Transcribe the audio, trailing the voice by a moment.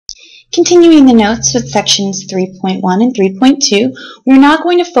Continuing the notes with sections 3.1 and 3.2, we're now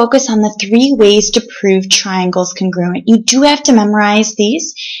going to focus on the 3 ways to prove triangles congruent. You do have to memorize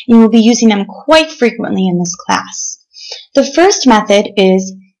these, and you will be using them quite frequently in this class. The first method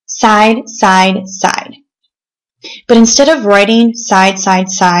is side, side, side. But instead of writing side, side,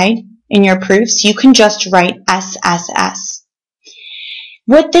 side in your proofs, you can just write S, S, S.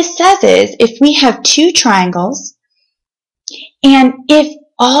 What this says is, if we have 2 triangles, and if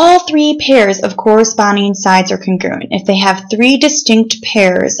all 3 pairs of corresponding sides are congruent, if they have 3 distinct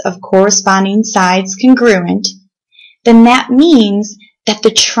pairs of corresponding sides congruent, then that means that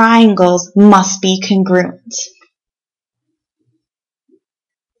the triangles must be congruent.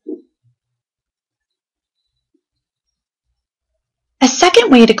 A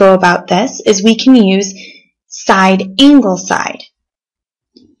second way to go about this is we can use side, angle, side.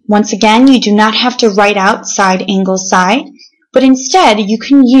 Once again, you do not have to write out side, angle, side, but instead you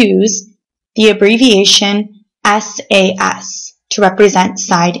can use the abbreviation SAS to represent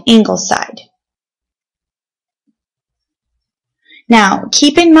side, angle, side. Now,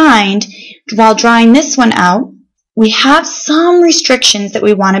 keep in mind, while drawing this one out, we have some restrictions that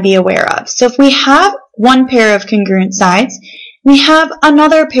we want to be aware of. So if we have one pair of congruent sides, we have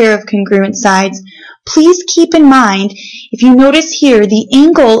another pair of congruent sides. Please keep in mind, if you notice here, the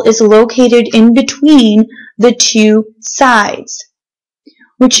angle is located in between the 2 sides,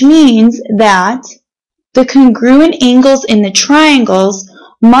 which means that the congruent angles in the triangles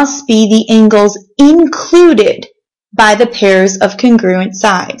must be the angles included by the pairs of congruent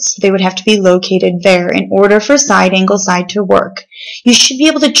sides. They would have to be located there in order for side, angle, side to work. You should be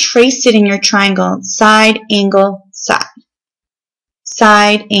able to trace it in your triangle, side, angle, side.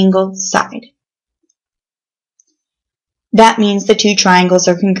 Side, angle, side. That means the 2 triangles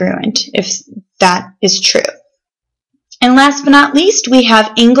are congruent, if that is true. And last but not least, we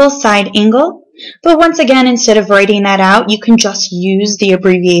have angle, side, angle. But once again, instead of writing that out, you can just use the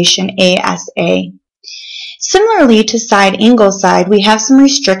abbreviation ASA. Similarly to side, angle, side, we have some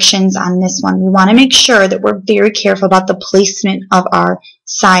restrictions on this one. We want to make sure that we're very careful about the placement of our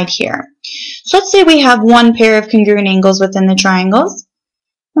side here. So let's say we have one pair of congruent angles within the triangles.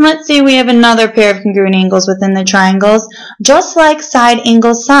 And let's say we have another pair of congruent angles within the triangles. Just like side,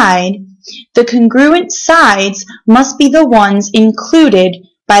 angle, side, the congruent sides must be the ones included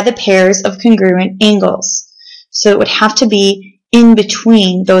by the pairs of congruent angles. So it would have to be in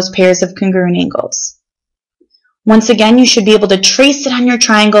between those pairs of congruent angles. Once again, you should be able to trace it on your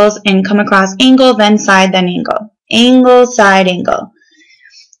triangles and come across angle, then side, then angle. Angle, side, angle.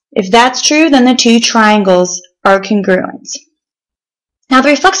 If that's true, then the 2 triangles are congruent. Now, the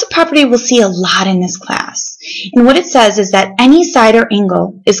reflexive property we'll see a lot in this class. And what it says is that any side or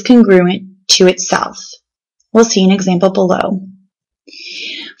angle is congruent to itself. We'll see an example below.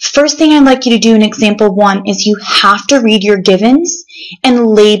 First thing I'd like you to do in example 1 is you have to read your givens and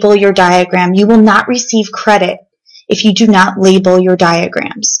label your diagram. You will not receive credit if you do not label your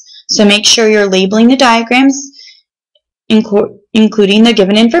diagrams. So make sure you're labeling the diagrams, including the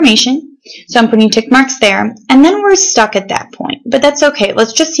given information. So I'm putting tick marks there, and then we're stuck at that point. But that's okay.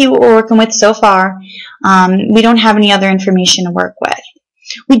 Let's just see what we're working with so far. We don't have any other information to work with.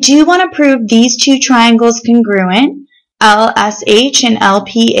 We do want to prove these 2 triangles congruent, LSH and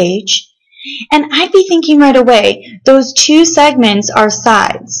LPH. And I'd be thinking right away, those 2 segments are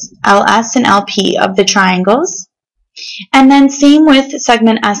sides, LS and LP of the triangles. And then same with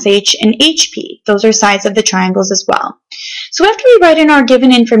segment SH and HP. Those are sides of the triangles as well. So after we write in our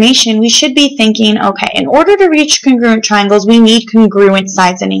given information, we should be thinking, okay, in order to reach congruent triangles, we need congruent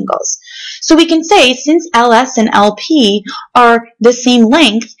sides and angles. So we can say, since LS and LP are the same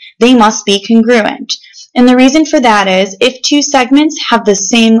length, they must be congruent. And the reason for that is, if 2 segments have the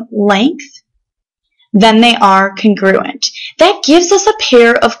same length, then they are congruent. That gives us a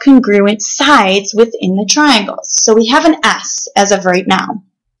pair of congruent sides within the triangles. So we have an S as of right now.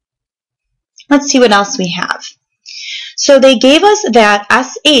 Let's see what else we have. So they gave us that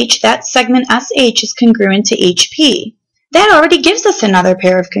SH, that segment SH is congruent to HP. That already gives us another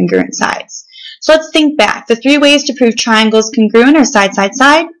pair of congruent sides. So let's think back. The 3 ways to prove triangles congruent are side, side,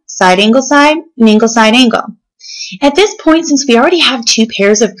 side, side, angle, side, and angle, side, angle. At this point, since we already have 2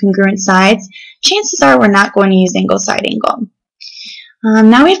 pairs of congruent sides, chances are we're not going to use angle, side, angle.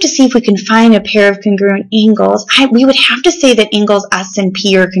 Now we have to see if we can find a pair of congruent angles. We would have to say that angles S and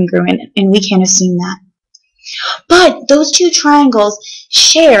P are congruent, and we can't assume that. But those 2 triangles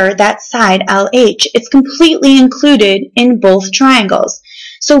share that side LH. It's completely included in both triangles.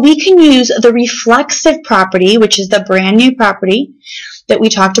 So we can use the reflexive property, which is the brand new property that we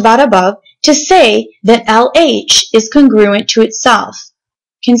talked about above, to say that LH is congruent to itself.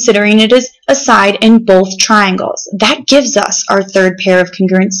 considering it is a side in both triangles. That gives us our third pair of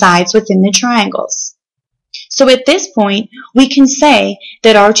congruent sides within the triangles. So at this point, we can say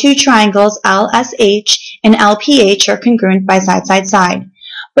that our two triangles, LSH and LPH, are congruent by side, side, side.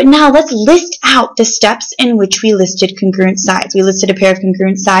 But now let's list out the steps in which we listed congruent sides. We listed a pair of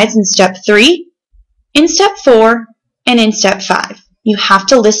congruent sides in step 3, in step 4, and in step 5. You have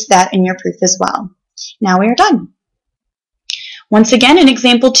to list that in your proof as well. Now we are done. Once again, in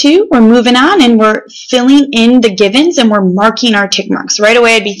example 2, we're moving on and we're filling in the givens and we're marking our tick marks. Right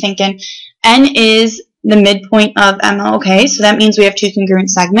away, I'd be thinking N is the midpoint of MO. Okay, so that means we have two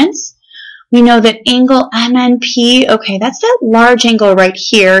congruent segments. We know that angle MNP, okay, that's that large angle right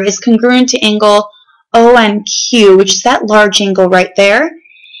here, is congruent to angle ONQ, which is that large angle right there.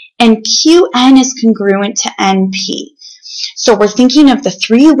 And QN is congruent to NP. So we're thinking of the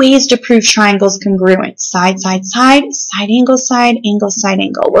 3 ways to prove triangles congruent. Side, side, side, side, angle, side, angle, side,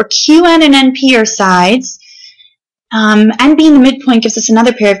 angle. Where QN and NP are sides, N being the midpoint gives us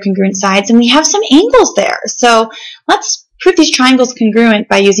another pair of congruent sides, and we have some angles there. So let's prove these triangles congruent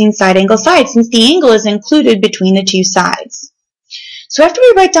by using side, angle, side, since the angle is included between the two sides. So after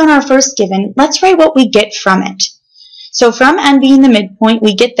we write down our first given, let's write what we get from it. So from N being the midpoint,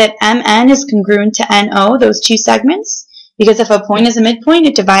 we get that MN is congruent to NO, those two segments, because if a point is a midpoint,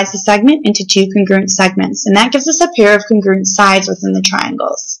 it divides the segment into two congruent segments, and that gives us a pair of congruent sides within the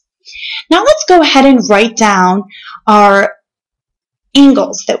triangles. Now let's go ahead and write down our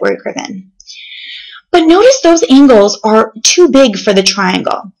angles that we're given. But notice those angles are too big for the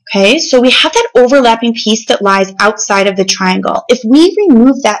triangle, okay? So we have that overlapping piece that lies outside of the triangle. If we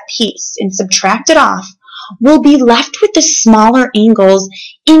remove that piece and subtract it off, we'll be left with the smaller angles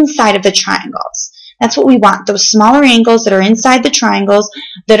inside of the triangles. That's what we want, those smaller angles that are inside the triangles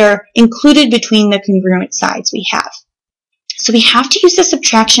that are included between the congruent sides we have. So we have to use the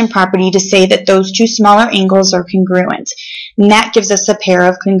subtraction property to say that those two smaller angles are congruent. And that gives us a pair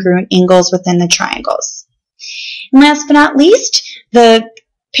of congruent angles within the triangles. And last but not least, the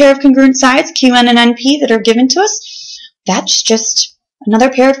pair of congruent sides, QN and NP, that are given to us, that's just another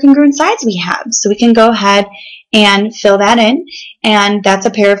pair of congruent sides we have. So we can go ahead and fill that in, and that's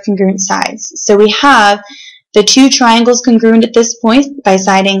a pair of congruent sides. So we have the two triangles congruent at this point by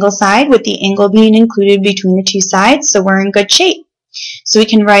side, angle, side, with the angle being included between the two sides, so we're in good shape. So we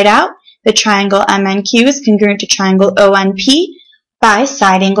can write out the triangle MNQ is congruent to triangle ONP by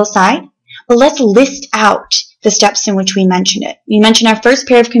side, angle, side. But let's list out the steps in which we mention it. We mention our first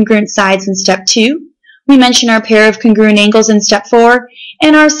pair of congruent sides in step 2. We mention our pair of congruent angles in step 4,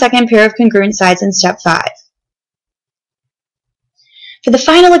 and our second pair of congruent sides in step 5. For the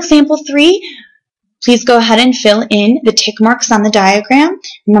final example 3, please go ahead and fill in the tick marks on the diagram.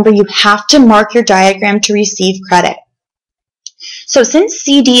 Remember, you have to mark your diagram to receive credit. So since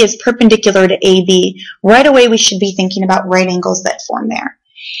CD is perpendicular to AB, right away we should be thinking about right angles that form there.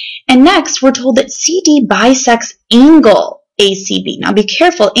 And next, we're told that CD bisects angle ACB. Now be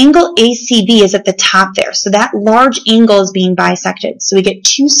careful, angle ACB is at the top there, so that large angle is being bisected. So we get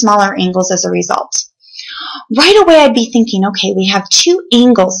two smaller angles as a result. Right away, I'd be thinking, okay, we have two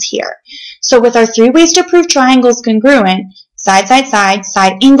angles here. So with our 3 ways to prove triangles congruent, side, side, side,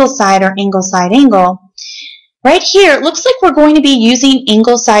 side, angle, side, or angle, side, angle, right here, it looks like we're going to be using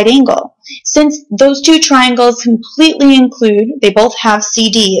angle, side, angle. Since those two triangles completely include, they both have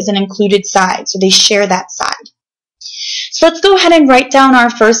CD as an included side, so they share that side. So let's go ahead and write down our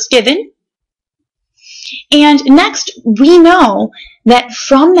first given. And next, we know that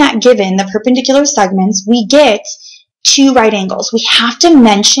from that given, the perpendicular segments, we get 2 right angles. We have to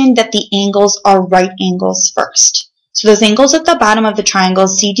mention that the angles are right angles first. So those angles at the bottom of the triangle,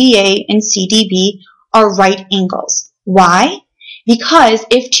 CDA and CDB, are right angles. Why? Because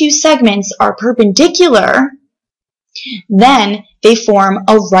if 2 segments are perpendicular, then they form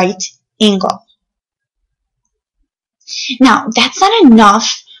a right angle. Now, that's not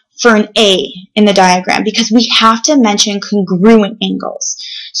enough for an A in the diagram because we have to mention congruent angles.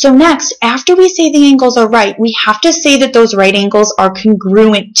 So next, after we say the angles are right, we have to say that those right angles are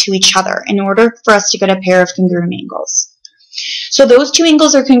congruent to each other in order for us to get a pair of congruent angles. So those 2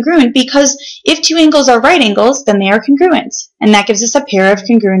 angles are congruent because if 2 angles are right angles, then they are congruent. And that gives us a pair of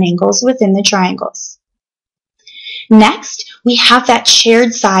congruent angles within the triangles. Next, we have that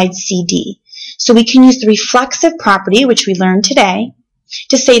shared side CD. So we can use the reflexive property, which we learned today,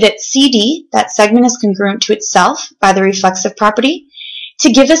 to say that CD, that segment, is congruent to itself by the reflexive property,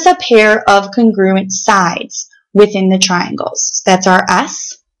 to give us a pair of congruent sides within the triangles. That's our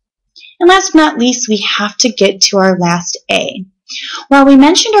S. And last but not least, we have to get to our last A. While we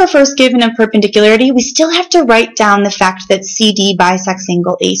mentioned our first given of perpendicularity, we still have to write down the fact that CD bisects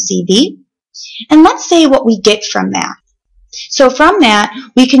angle ACB. And let's say what we get from that. So from that,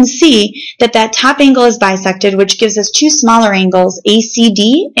 we can see that that top angle is bisected, which gives us two smaller angles,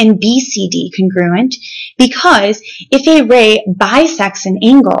 ACD and BCD congruent, because if a ray bisects an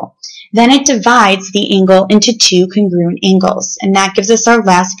angle, then it divides the angle into two congruent angles. And that gives us our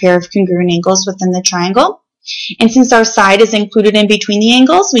last pair of congruent angles within the triangle. And since our side is included in between the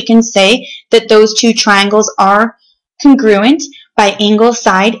angles, we can say that those two triangles are congruent by angle,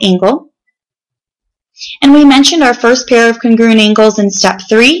 side, angle. And we mentioned our first pair of congruent angles in step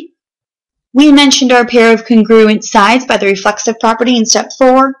 3. We mentioned our pair of congruent sides by the reflexive property in step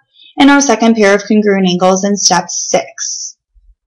 4, and our second pair of congruent angles in step 6.